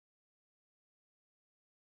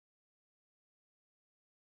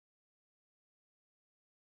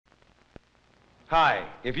Hi,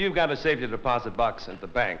 if you've got a safety deposit box at the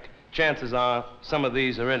bank, chances are some of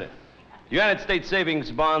these are in it. United States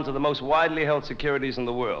savings bonds are the most widely held securities in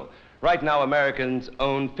the world. Right now, Americans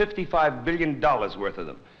own $55 billion worth of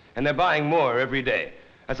them, and they're buying more every day.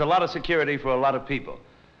 That's a lot of security for a lot of people.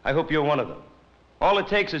 I hope you're one of them. All it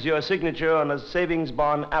takes is your signature on a savings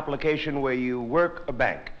bond application where you work a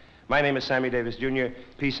bank. My name is Sammy Davis, Jr.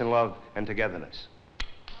 Peace and love and togetherness.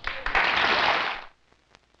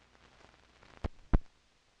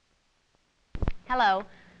 Hello,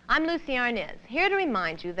 I'm Lucie Arnaz, here to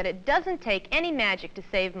remind you that it doesn't take any magic to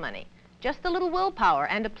save money, just a little willpower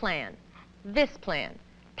and a plan. This plan,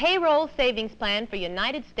 Payroll Savings Plan for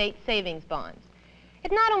United States Savings Bonds.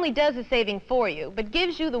 It not only does the saving for you, but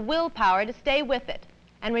gives you the willpower to stay with it.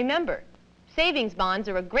 And remember, savings bonds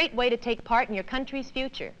are a great way to take part in your country's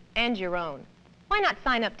future and your own. Why not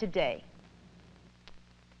sign up today?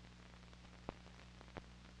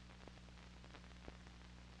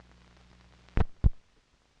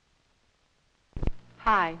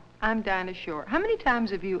 Hi, I'm Dinah Shore. How many times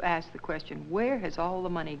have you asked the question, where has all the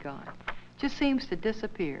money gone? Just seems to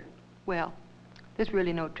disappear. Well, there's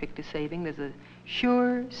really no trick to saving. There's a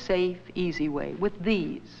sure, safe, easy way with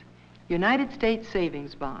these United States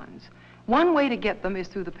savings bonds. One way to get them is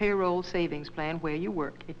through the payroll savings plan where you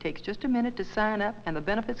work. It takes just a minute to sign up, and the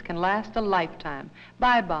benefits can last a lifetime.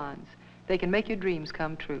 Buy bonds. They can make your dreams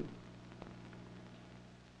come true.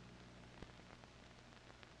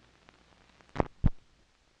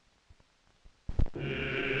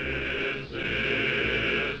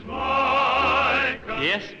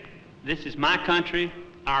 Yes, this is my country,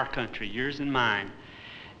 our country, yours and mine.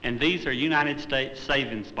 And these are United States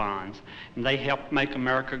savings bonds, and they helped make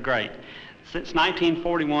America great. Since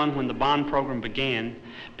 1941, when the bond program began,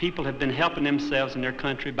 people have been helping themselves in their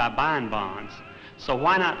country by buying bonds. So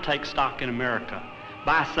why not take stock in America?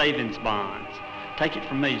 Buy savings bonds. Take it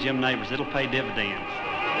from me, Jim Nabors, it'll pay dividends.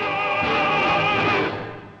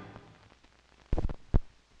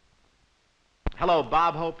 Hello,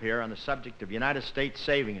 Bob Hope here on the subject of United States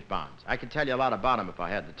savings bonds. I could tell you a lot about them if I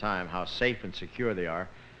had the time, how safe and secure they are,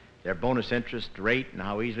 their bonus interest rate, and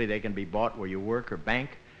how easily they can be bought where you work or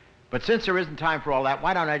bank. But since there isn't time for all that,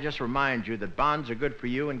 why don't I just remind you that bonds are good for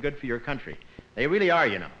you and good for your country. They really are,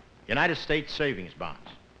 you know. United States savings bonds.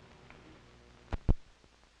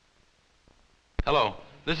 Hello,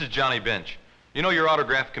 this is Johnny Bench. You know your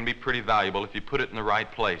autograph can be pretty valuable if you put it in the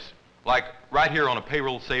right place. Like right here on a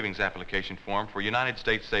payroll savings application form for United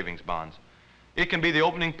States savings bonds. It can be the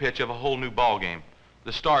opening pitch of a whole new ball game,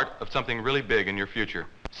 the start of something really big in your future.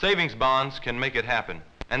 Savings bonds can make it happen,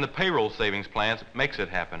 and the payroll savings plans makes it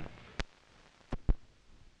happen.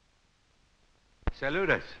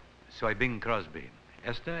 Saludos, soy Bing Crosby.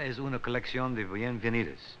 Esta es una colección de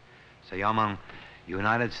bienvenidas. Se llaman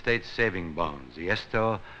United States Saving Bonds, y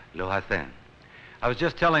esto lo hacen. I was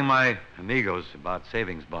just telling my amigos about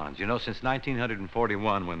savings bonds. You know, since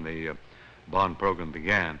 1941, when the bond program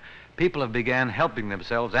began, people have began helping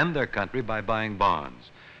themselves and their country by buying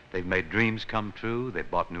bonds. They've made dreams come true, they've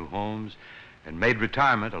bought new homes, and made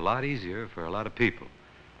retirement a lot easier for a lot of people.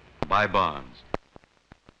 Buy bonds.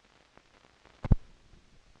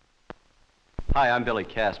 Hi, I'm Billy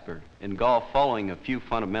Casper. In golf, following a few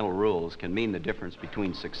fundamental rules can mean the difference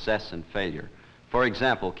between success and failure. For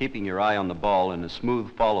example, keeping your eye on the ball and a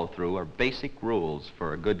smooth follow-through are basic rules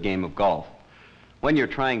for a good game of golf. When you're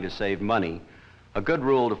trying to save money, a good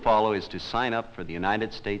rule to follow is to sign up for the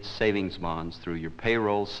United States savings bonds through your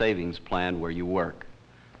payroll savings plan where you work.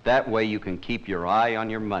 That way you can keep your eye on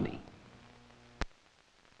your money.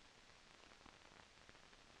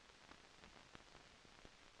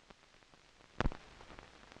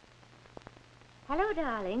 Hello,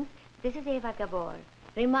 darlings. This is Eva Gabor,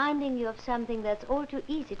 reminding you of something that's all too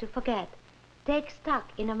easy to forget. Take stock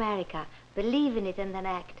in America, believe in it, and then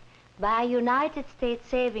act. Buy United States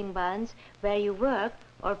saving bonds where you work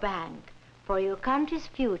or bank for your country's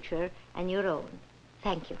future and your own.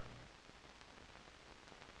 Thank you.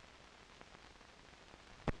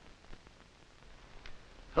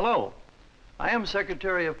 Hello. I am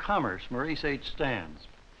Secretary of Commerce, Maurice H. Stans.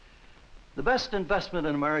 The best investment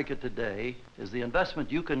in America today is the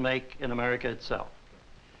investment you can make in America itself.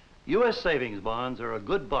 U.S. savings bonds are a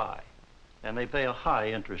good buy, and they pay a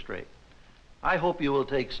high interest rate. I hope you will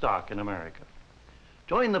take stock in America.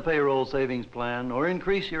 Join the payroll savings plan or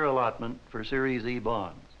increase your allotment for Series E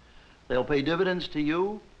bonds. They'll pay dividends to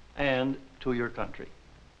you and to your country.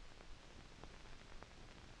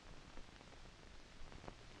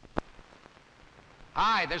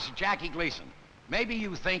 Hi, this is Jackie Gleason. Maybe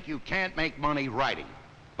you think you can't make money writing,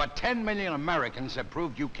 but 10 million Americans have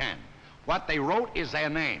proved you can. What they wrote is their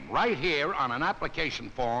name, right here on an application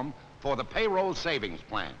form for the payroll savings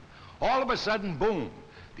plan. All of a sudden, boom,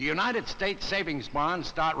 the United States savings bonds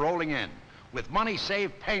start rolling in, with money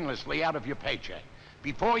saved painlessly out of your paycheck.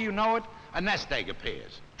 Before you know it, a nest egg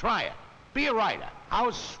appears. Try it. Be a writer. How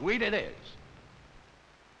sweet it is.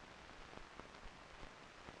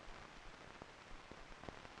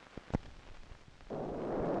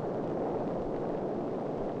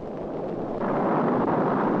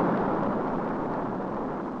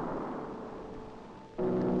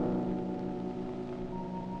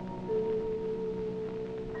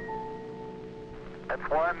 It's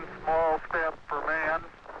one small step for man,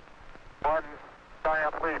 one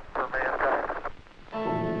giant leap for mankind.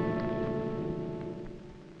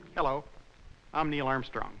 Hello, I'm Neil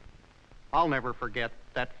Armstrong. I'll never forget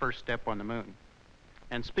that first step on the moon.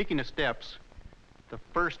 And speaking of steps, the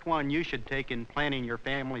first one you should take in planning your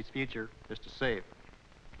family's future is to save.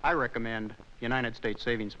 I recommend United States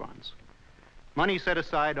savings bonds. Money set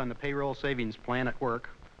aside on the payroll savings plan at work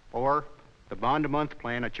or the bond-a-month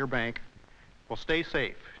plan at your bank will stay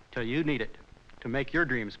safe till you need it to make your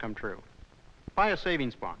dreams come true. Buy a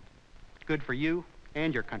savings bond. It's good for you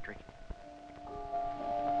and your country.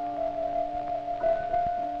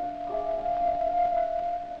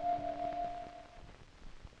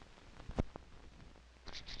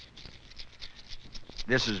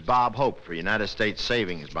 This is Bob Hope for United States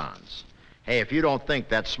Savings Bonds. Hey, if you don't think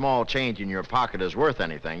that small change in your pocket is worth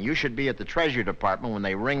anything, you should be at the Treasury Department when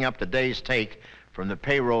they ring up the day's take from the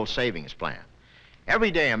payroll savings plan.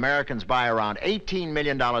 Every day, Americans buy around $18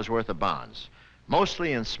 million worth of bonds,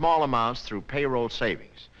 mostly in small amounts through payroll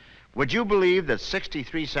savings. Would you believe that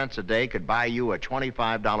 63 cents a day could buy you a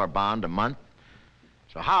 $25 bond a month?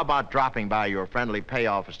 So how about dropping by your friendly pay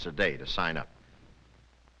office today to sign up?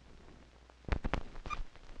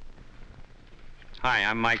 Hi,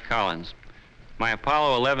 I'm Mike Collins. My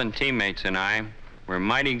Apollo 11 teammates and I were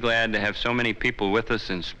mighty glad to have so many people with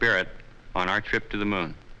us in spirit on our trip to the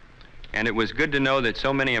moon. And it was good to know that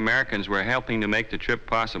so many Americans were helping to make the trip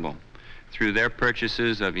possible through their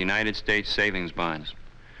purchases of United States savings bonds.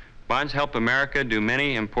 Bonds help America do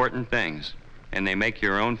many important things, and they make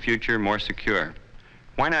your own future more secure.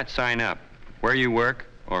 Why not sign up where you work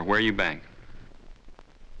or where you bank?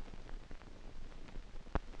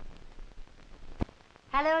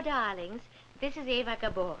 Hello, darlings. This is Eva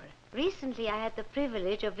Gabor. Recently, I had the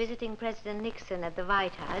privilege of visiting President Nixon at the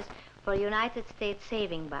White House for United States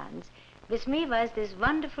saving bonds. With me was this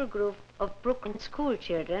wonderful group of Brooklyn school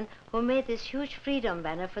children who made this huge freedom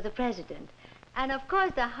banner for the president. And of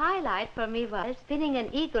course, the highlight for me was pinning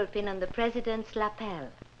an eagle pin on the president's lapel.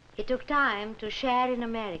 He took time to share in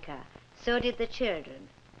America. So did the children.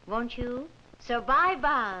 Won't you? So buy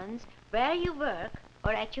bonds where you work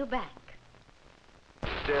or at your bank.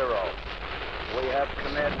 0. We have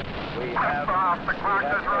commit. We have off. The clock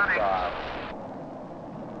is running.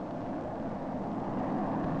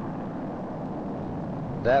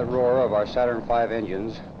 That roar of our Saturn V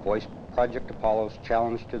engines voiced Project Apollo's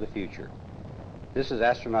challenge to the future. This is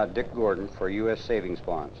astronaut Dick Gordon for U.S. savings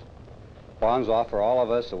bonds. Bonds offer all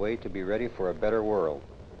of us a way to be ready for a better world.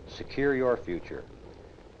 Secure your future.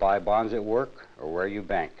 Buy bonds at work or where you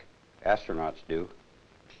bank. Astronauts do.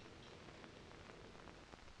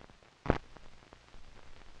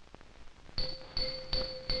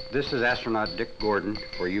 This is astronaut Dick Gordon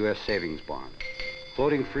for U.S. savings bonds.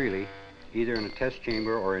 Floating freely, either in a test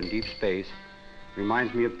chamber or in deep space,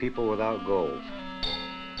 reminds me of people without goals.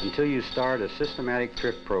 Until you start a systematic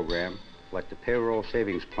thrift program, like the payroll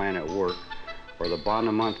savings plan at work or the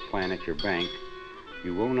bond-a-month plan at your bank,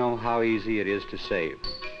 you won't know how easy it is to save.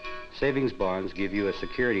 Savings bonds give you a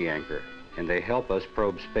security anchor, and they help us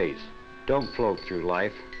probe space. Don't float through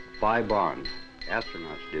life. Buy bonds.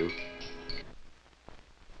 Astronauts do.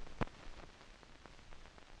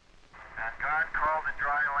 And God called the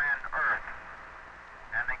dry land earth,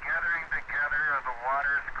 and the gathering together of the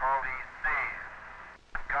waters called he seas.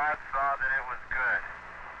 God saw that it was good.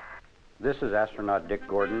 This is astronaut Dick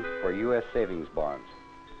Gordon for U.S. savings bonds.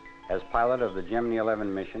 As pilot of the Gemini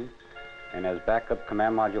 11 mission and as backup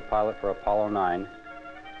command module pilot for Apollo 9,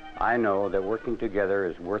 I know that working together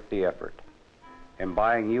is worth the effort. And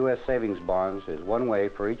buying U.S. savings bonds is one way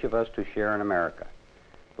for each of us to share in America.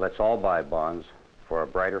 Let's all buy bonds for a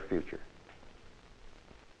brighter future.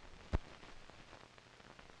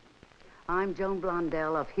 I'm Joan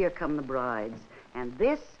Blondell of Here Come the Brides, and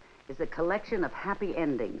this is a collection of happy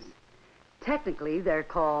endings. Technically, they're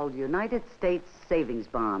called United States savings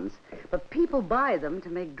bonds, but people buy them to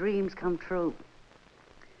make dreams come true.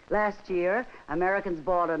 Last year, Americans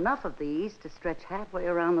bought enough of these to stretch halfway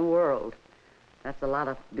around the world. That's a lot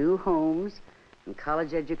of new homes and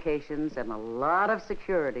college educations and a lot of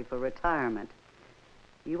security for retirement.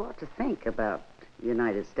 You ought to think about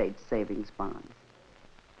United States savings bonds.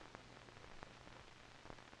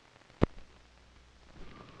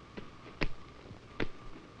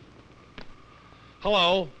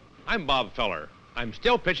 Hello, I'm Bob Feller. I'm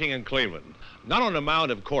still pitching in Cleveland. Not on the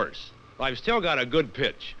mound, of course, but I've still got a good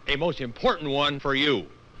pitch, a most important one for you.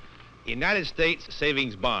 United States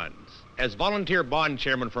savings bonds. As volunteer bond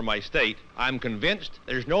chairman for my state, I'm convinced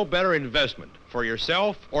there's no better investment for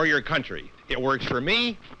yourself or your country. It works for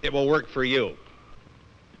me, it will work for you.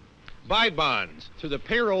 Buy bonds through the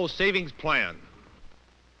payroll savings plan.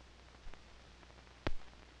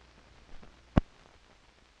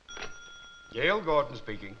 Gale Gordon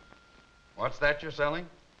speaking. What's that you're selling?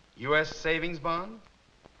 U.S. savings bond?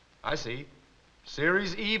 I see.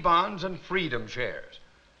 Series E bonds and freedom shares.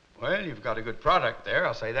 Well, you've got a good product there,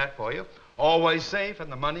 I'll say that for you. Always safe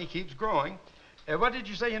and the money keeps growing. What did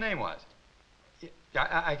you say your name was?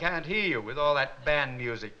 I can't hear you with all that band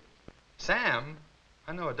music. Sam?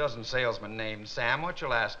 I know a dozen salesmen named Sam. What's your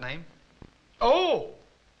last name? Oh!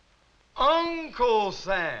 Uncle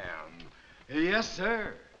Sam. Yes,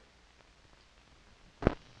 sir.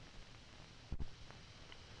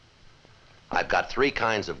 I've got 3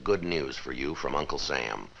 kinds of good news for you from Uncle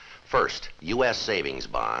Sam. First, U.S. savings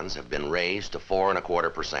bonds have been raised to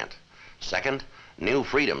 4.25%. Second, new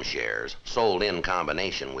freedom shares sold in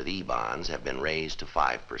combination with E-bonds have been raised to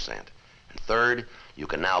 5%. And third, you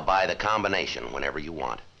can now buy the combination whenever you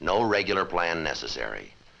want. No regular plan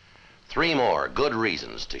necessary. 3 more good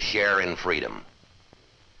reasons to share in freedom.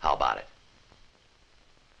 How about it?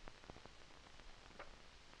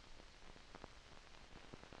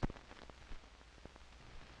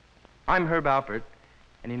 I'm Herb Alpert,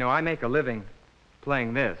 and you know, I make a living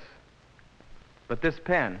playing this. But this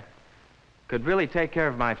pen could really take care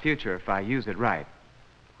of my future if I use it right.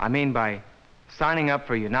 I mean by signing up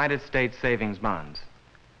for United States savings bonds.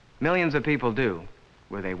 Millions of people do,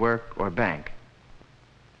 where they work or bank.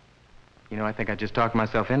 You know, I think I just talked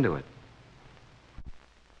myself into it.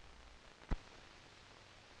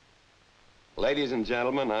 Ladies and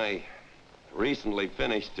gentlemen, I recently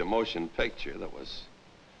finished a motion picture that was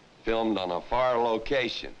filmed on a far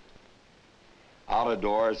location. Out of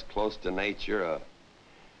doors, close to nature, a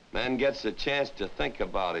man gets a chance to think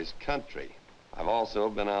about his country. I've also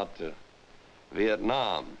been out to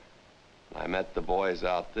Vietnam. I met the boys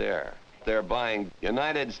out there. They're buying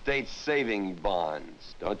United States saving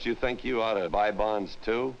bonds. Don't you think you ought to buy bonds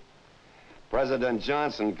too? President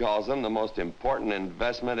Johnson calls them the most important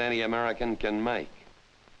investment any American can make.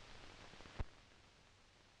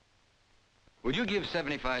 Would you give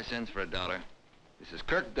 75 cents for $1? This is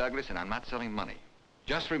Kirk Douglas, and I'm not selling money.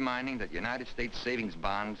 Just reminding that United States savings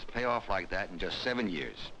bonds pay off like that in just 7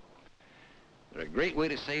 years. They're a great way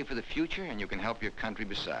to save for the future, and you can help your country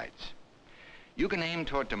besides. You can aim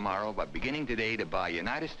toward tomorrow by beginning today to buy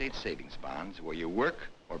United States savings bonds where you work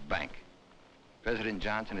or bank. President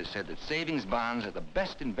Johnson has said that savings bonds are the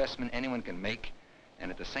best investment anyone can make,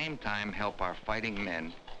 and at the same time help our fighting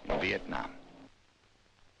men in Vietnam.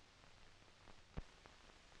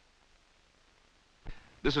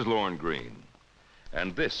 This is Lorne Greene,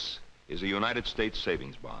 and this is a United States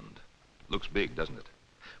savings bond. Looks big, doesn't it?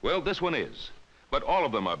 Well, this one is, but all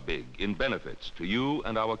of them are big in benefits to you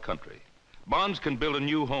and our country. Bonds can build a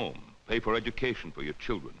new home, pay for education for your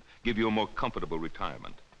children, give you a more comfortable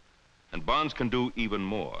retirement. And bonds can do even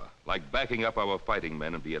more, like backing up our fighting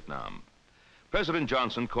men in Vietnam. President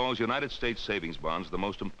Johnson calls United States savings bonds the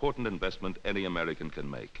most important investment any American can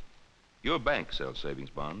make. Your bank sells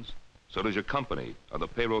savings bonds. So does your company or the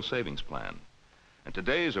payroll savings plan. And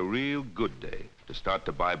today is a real good day to start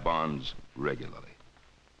to buy bonds regularly.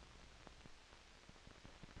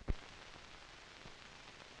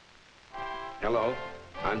 Hello,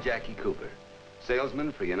 I'm Jackie Cooper,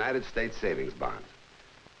 salesman for United States savings bonds.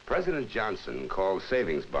 President Johnson calls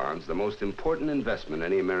savings bonds the most important investment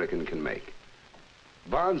any American can make.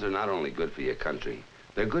 Bonds are not only good for your country,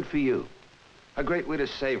 they're good for you. A great way to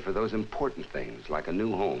save for those important things like a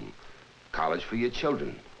new home, college for your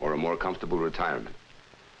children, or a more comfortable retirement.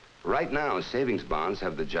 Right now, savings bonds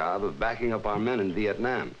have the job of backing up our men in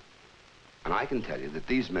Vietnam. And I can tell you that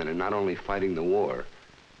these men are not only fighting the war,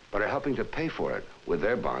 but are helping to pay for it with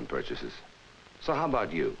their bond purchases. So how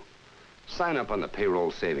about you? Sign up on the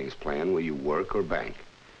payroll savings plan where you work or bank.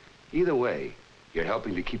 Either way, you're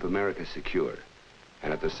helping to keep America secure,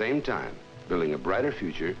 and at the same time, building a brighter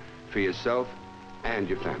future for yourself and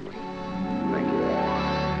your family. Thank you.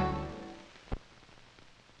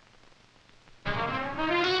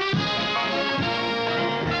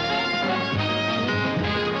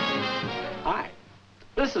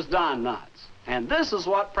 This is Don Knotts, and this is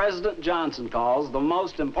what President Johnson calls the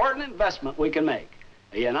most important investment we can make,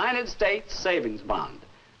 a United States savings bond.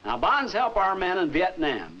 Now, bonds help our men in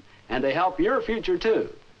Vietnam, and they help your future, too.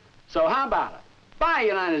 So how about it? Buy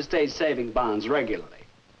United States savings bonds regularly,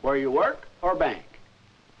 where you work or bank.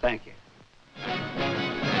 Thank you.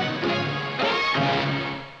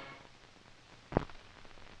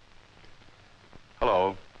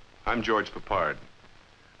 Hello, I'm George Peppard,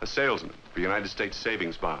 a salesman for United States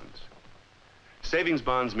savings bonds. Savings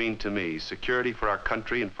bonds mean to me security for our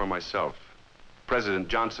country and for myself. President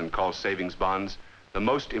Johnson calls savings bonds the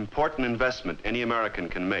most important investment any American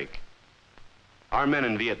can make. Our men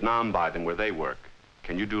in Vietnam buy them where they work.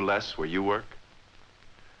 Can you do less where you work?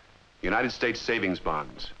 United States savings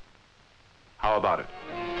bonds. How about it?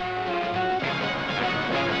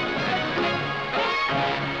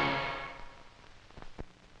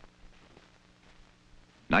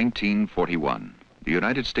 (1941). The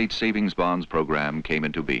United States Savings Bonds program came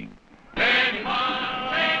into being. Well,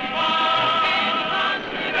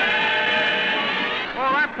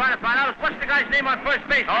 I'm trying to find out what's the guy's name on first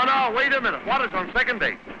base. Oh, no, wait a minute. What is on second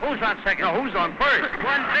base? Who's on second? No, who's on first?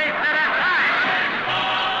 One base at a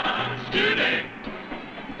time. Today.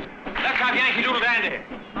 Let's have Yankee Doodle Dandy.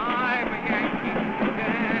 I'm a Yankee Doodle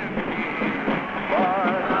Dandy.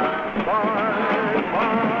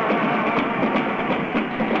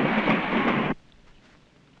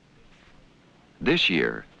 This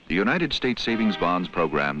year, the United States Savings Bonds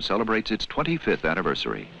program celebrates its 25th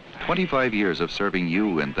anniversary. 25 years of serving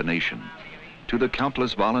you and the nation. To the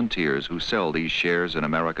countless volunteers who sell these shares in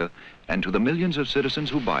America, and to the millions of citizens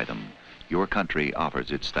who buy them, your country offers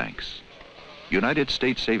its thanks. United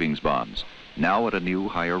States Savings Bonds, now at a new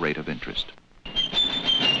higher rate of interest.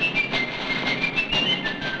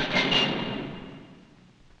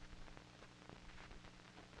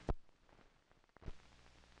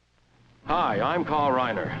 Hi, I'm Carl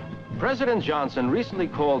Reiner. President Johnson recently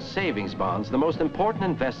called savings bonds the most important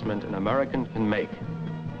investment an American can make.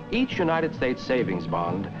 Each United States savings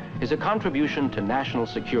bond is a contribution to national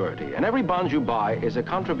security, and every bond you buy is a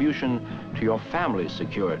contribution to your family's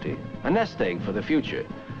security, a nest egg for the future.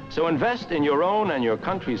 So invest in your own and your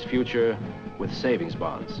country's future with savings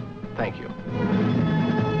bonds. Thank you.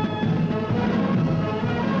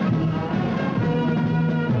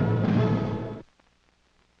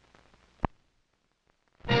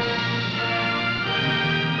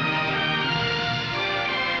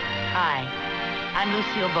 I'm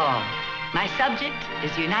Lucille. My subject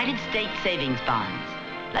is United States savings bonds.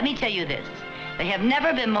 Let me tell you this, they have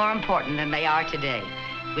never been more important than they are today.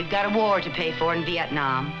 We've got a war to pay for in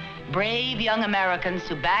Vietnam, brave young Americans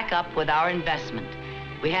who back up with our investment.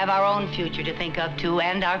 We have our own future to think of too,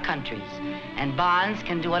 and our country's. And bonds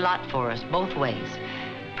can do a lot for us both ways.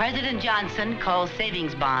 President Johnson calls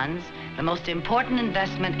savings bonds the most important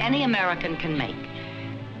investment any American can make.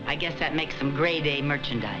 I guess that makes them grade A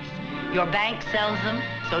merchandise. Your bank sells them,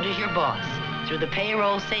 so does your boss, through the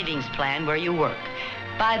payroll savings plan where you work.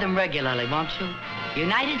 Buy them regularly, won't you?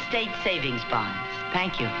 United States Savings Bonds.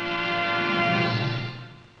 Thank you.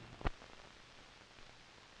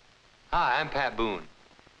 Hi, I'm Pat Boone.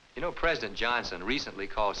 You know, President Johnson recently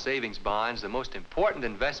called savings bonds the most important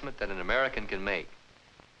investment that an American can make.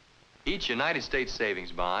 Each United States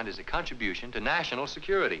savings bond is a contribution to national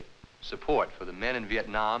security, support for the men in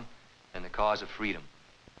Vietnam, and the cause of freedom.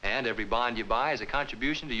 And every bond you buy is a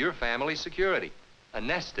contribution to your family's security, a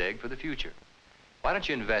nest egg for the future. Why don't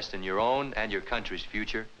you invest in your own and your country's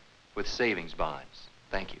future with savings bonds?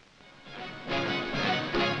 Thank you.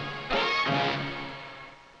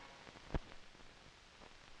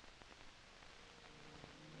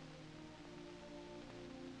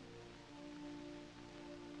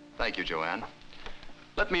 Thank you, Joanne.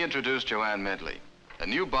 Let me introduce Joanne Medley, a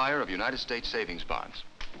new buyer of United States savings bonds.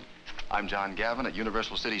 I'm John Gavin at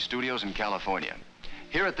Universal City Studios in California.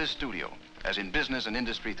 Here at this studio, as in business and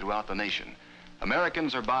industry throughout the nation,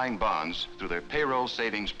 Americans are buying bonds through their payroll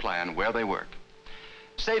savings plan where they work.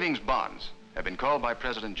 Savings bonds have been called by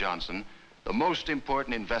President Johnson the most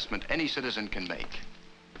important investment any citizen can make.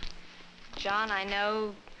 John, I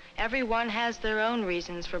know everyone has their own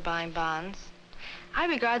reasons for buying bonds. I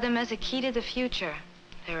regard them as a key to the future.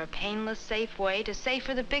 They're a painless, safe way to save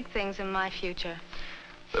for the big things in my future.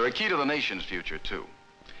 They're a key to the nation's future, too.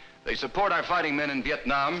 They support our fighting men in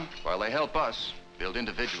Vietnam while they help us build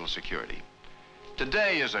individual security.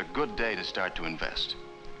 Today is a good day to start to invest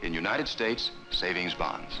in United States savings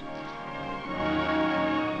bonds.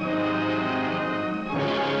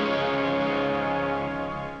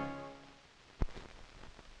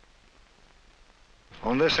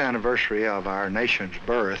 On this anniversary of our nation's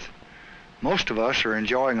birth, Most of us are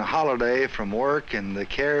enjoying a holiday from work and the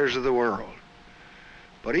cares of the world.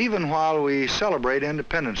 But even while we celebrate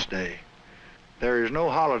Independence Day, there is no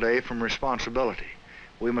holiday from responsibility.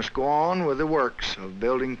 We must go on with the works of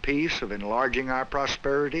building peace, of enlarging our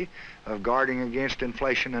prosperity, of guarding against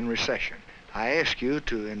inflation and recession. I ask you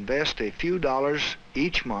to invest a few dollars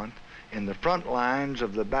each month in the front lines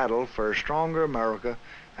of the battle for a stronger America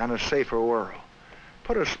and a safer world.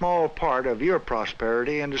 Put a small part of your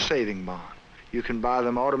prosperity into saving bonds. You can buy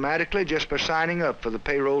them automatically just by signing up for the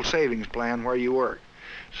payroll savings plan where you work.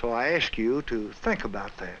 So I ask you to think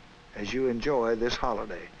about that as you enjoy this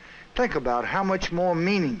holiday. Think about how much more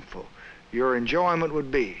meaningful your enjoyment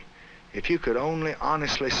would be if you could only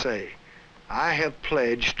honestly say, I have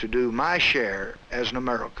pledged to do my share as an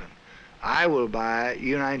American. I will buy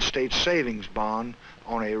United States savings bond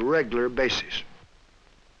on a regular basis.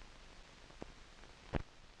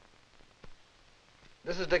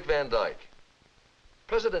 This is Dick Van Dyke.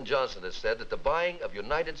 President Johnson has said that the buying of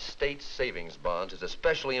United States savings bonds is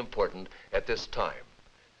especially important at this time.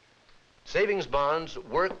 Savings bonds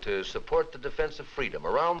work to support the defense of freedom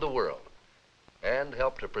around the world and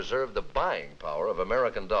help to preserve the buying power of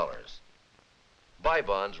American dollars. Buy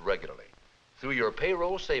bonds regularly through your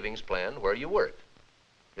payroll savings plan where you work.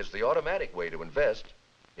 It's the automatic way to invest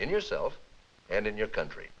in yourself and in your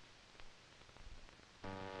country.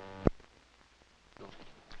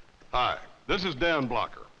 Hi, this is Dan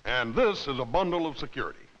Blocker, and this is a bundle of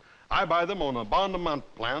security. I buy them on a bond-a-month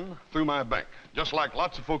plan through my bank, just like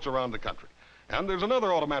lots of folks around the country. And there's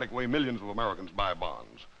another automatic way millions of Americans buy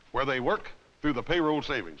bonds, where they work through the payroll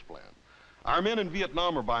savings plan. Our men in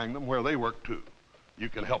Vietnam are buying them where they work, too. You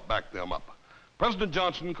can help back them up. President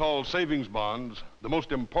Johnson calls savings bonds the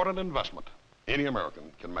most important investment any American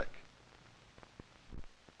can make.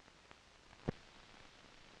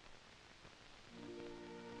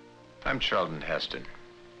 I'm Charlton Heston.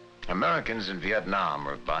 Americans in Vietnam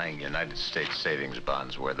are buying United States savings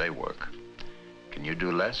bonds where they work. Can you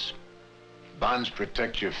do less? Bonds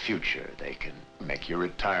protect your future. They can make your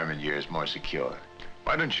retirement years more secure.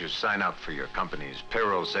 Why don't you sign up for your company's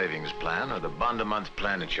payroll savings plan or the bond-a-month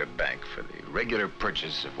plan at your bank for the regular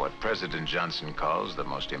purchase of what President Johnson calls the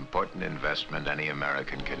most important investment any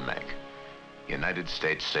American can make. United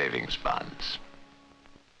States savings bonds.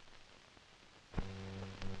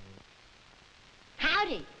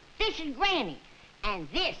 Howdy, this is Granny, and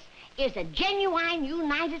this is a genuine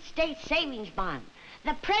United States savings bond.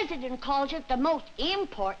 The president calls it the most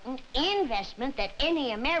important investment that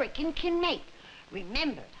any American can make.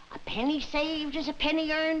 Remember, a penny saved is a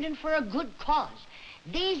penny earned, and for a good cause.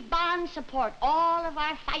 These bonds support all of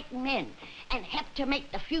our fighting men and help to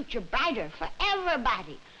make the future brighter for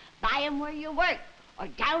everybody. Buy them where you work or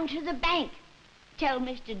down to the bank. Tell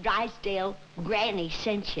Mr. Drysdale Granny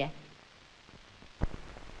sent you.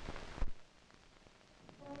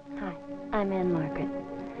 Hi, I'm Ann-Margret.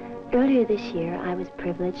 Earlier this year, I was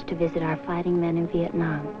privileged to visit our fighting men in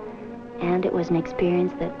Vietnam, and it was an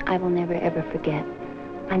experience that I will never, ever forget.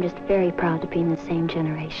 I'm just very proud to be in the same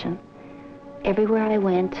generation. Everywhere I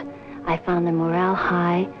went, I found the morale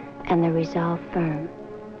high and the resolve firm.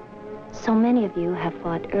 So many of you have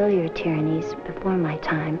fought earlier tyrannies before my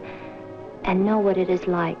time and know what it is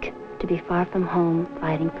like to be far from home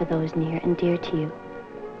fighting for those near and dear to you.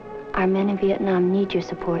 Our men in Vietnam need your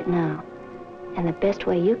support now, and the best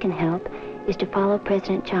way you can help is to follow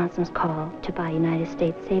President Johnson's call to buy United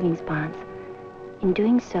States savings bonds. In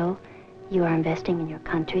doing so, you are investing in your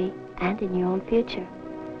country and in your own future.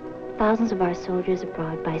 Thousands of our soldiers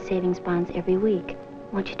abroad buy savings bonds every week.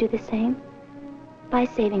 Won't you do the same? Buy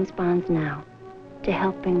savings bonds now to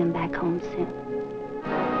help bring them back home soon.